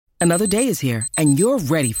Another day is here, and you're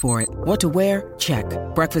ready for it. What to wear? Check.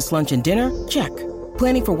 Breakfast, lunch, and dinner? Check.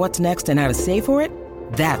 Planning for what's next and how to save for it?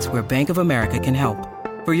 That's where Bank of America can help.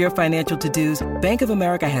 For your financial to-dos, Bank of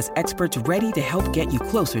America has experts ready to help get you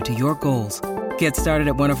closer to your goals. Get started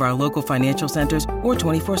at one of our local financial centers or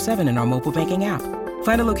 24/7 in our mobile banking app.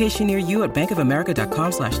 Find a location near you at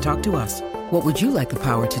bankofamerica.com/talktous. What would you like the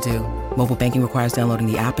power to do? Mobile banking requires downloading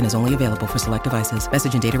the app and is only available for select devices.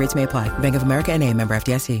 Message and data rates may apply. Bank of America N.A., member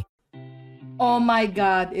FDIC. Oh my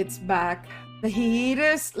God, it's back. The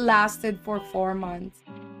hiatus lasted for 4 months.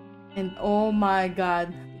 And oh my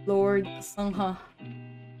God, Lord Seungho,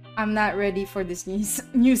 I'm not ready for this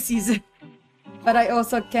new season. But I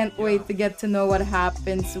also can't wait to get to know what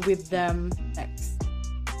happens with them next.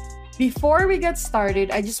 Before we get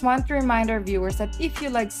started, I just want to remind our viewers that if you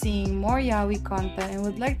like seeing more yaoi content and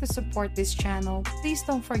would like to support this channel, please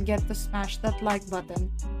don't forget to smash that like button.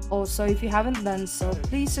 Also, if you haven't done so,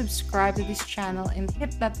 please subscribe to this channel and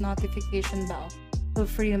hit that notification bell. Feel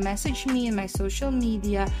free to message me in my social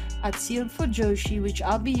media at Sealed Fujoshi, which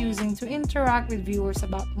I'll be using to interact with viewers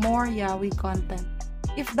about more yaoi content.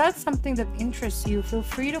 If that's something that interests you, feel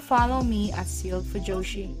free to follow me at Sealed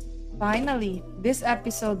Fujoshi. Finally, this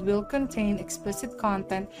episode will contain explicit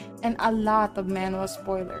content and a lot of manhwa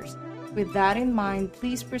spoilers. With that in mind,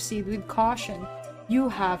 please proceed with caution. You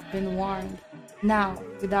have been warned. Now,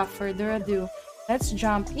 without further ado, let's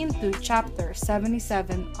jump into chapter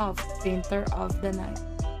 77 of Painter of the Night.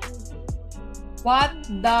 What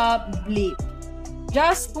the bleep?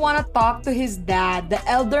 Just wanna talk to his dad, the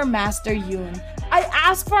Elder Master Yoon. I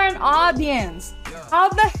asked for an audience. How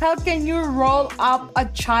the hell can you roll up a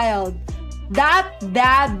child? That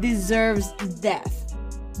dad deserves death.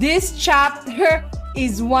 This chapter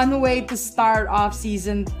is one way to start off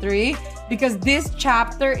season 3 because this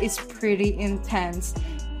chapter is pretty intense.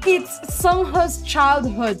 It's Seungho's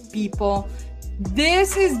childhood, people.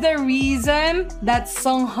 This is the reason that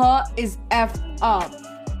Seungho is effed up.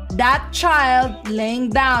 That child laying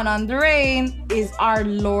down on the rain is our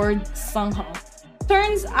Lord Seungho.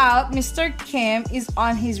 Turns out Mr. Kim is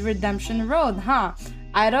on his redemption road, huh?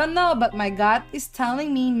 I don't know, but my gut is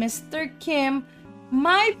telling me Mr. Kim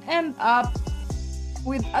might end up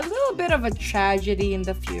with a little bit of a tragedy in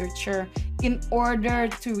the future in order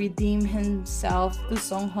to redeem himself to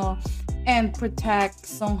Seungho and protect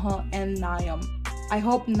Seungho and Nayeom. I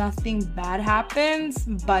hope nothing bad happens,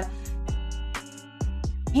 but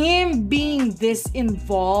him being this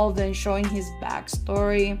involved and showing his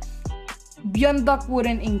backstory, Byunduk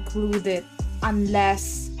wouldn't include it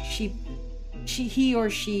unless he or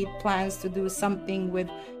she plans to do something with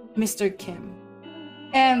Mr. Kim.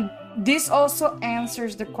 And this also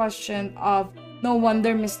answers the question of no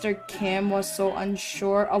wonder Mr. Kim was so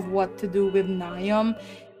unsure of what to do with Nayeom.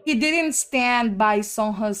 He didn't stand by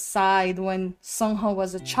Seungho's side when Seungho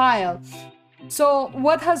was a child. So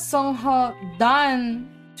what has Seungho done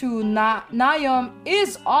to Nayeom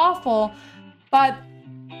is awful, but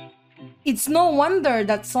it's no wonder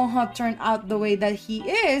that Seungho turned out the way that he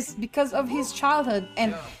is because of his childhood.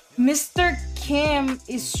 And Mr. Kim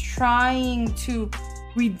is trying to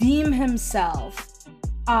redeem himself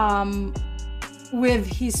with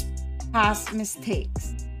his past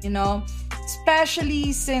mistakes, you know?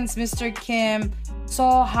 Especially since Mr. Kim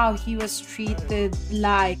saw how he was treated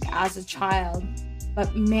as a child.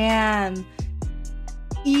 But man,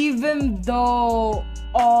 even though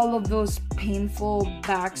all of those painful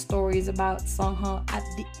backstories about Seungho, at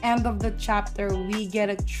the end of the chapter, we get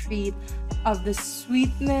a treat of the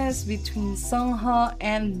sweetness between Seungho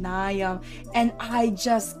and Nayeom. And I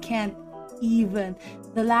just can't even.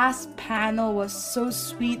 The last panel was so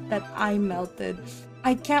sweet that I melted.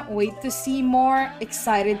 I can't wait to see more.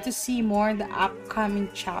 Excited to see more in the upcoming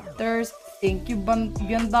chapters. Thank you,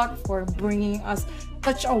 Byunduk, for bringing us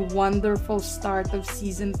such a wonderful start of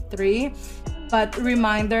season 3. But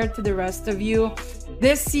reminder to the rest of you,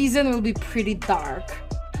 this season will be pretty dark.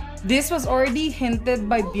 This was already hinted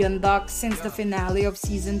by Byunduk since the finale of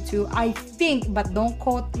season 2. I think, but don't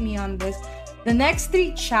quote me on this, the next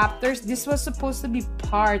 3 chapters, this was supposed to be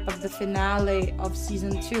part of the finale of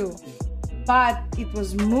season 2. But it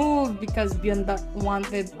was moved because Byunduk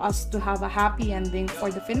wanted us to have a happy ending for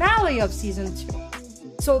the finale of season 2.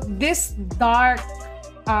 So this dark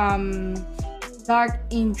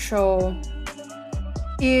intro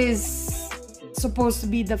is supposed to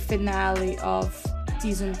be the finale of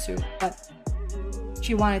season 2, but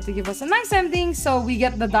she wanted to give us a nice ending, so we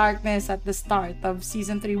get the darkness at the start of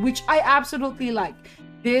season 3, which I absolutely like.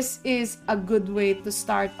 This is a good way to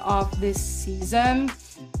start off this season.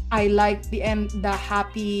 I like the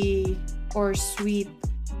happy or sweet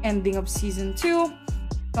ending of season 2.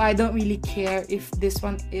 So I don't really care if this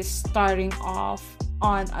one is starting off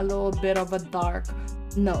on a little bit of a dark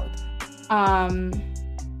note.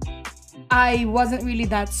 I wasn't really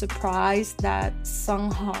that surprised that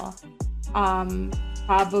Sungha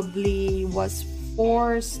probably was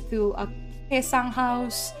forced to a Kaesang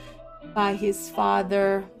house by his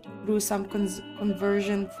father through some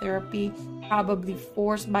conversion therapy, probably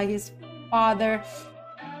forced by his father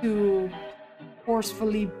to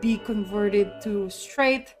forcefully be converted to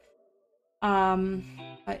straight,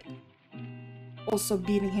 but also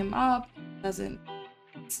beating him up.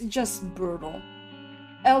 It's just brutal.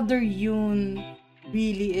 Elder Yoon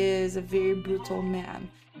really is a very brutal man.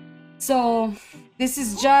 So this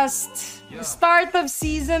is just the start of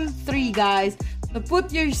season 3, guys. So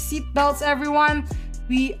put your seatbelts, everyone.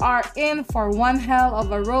 We are in for one hell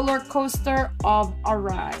of a roller coaster of a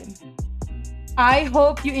ride. I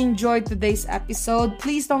hope you enjoyed today's episode.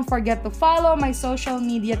 Please don't forget to follow my social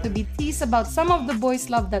media to be teased about some of the boys'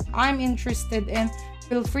 love that I'm interested in.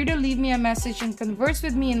 Feel free to leave me a message and converse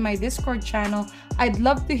with me in my Discord channel. I'd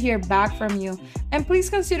love to hear back from you. And please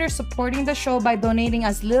consider supporting the show by donating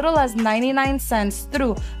as little as 99 cents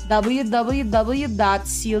through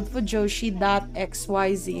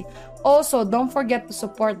www.sealedfujoshi.xyz. Also, don't forget to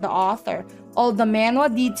support the author. All the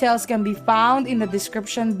manhwa details can be found in the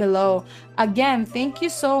description below. Again, thank you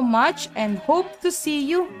so much and hope to see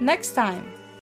you next time.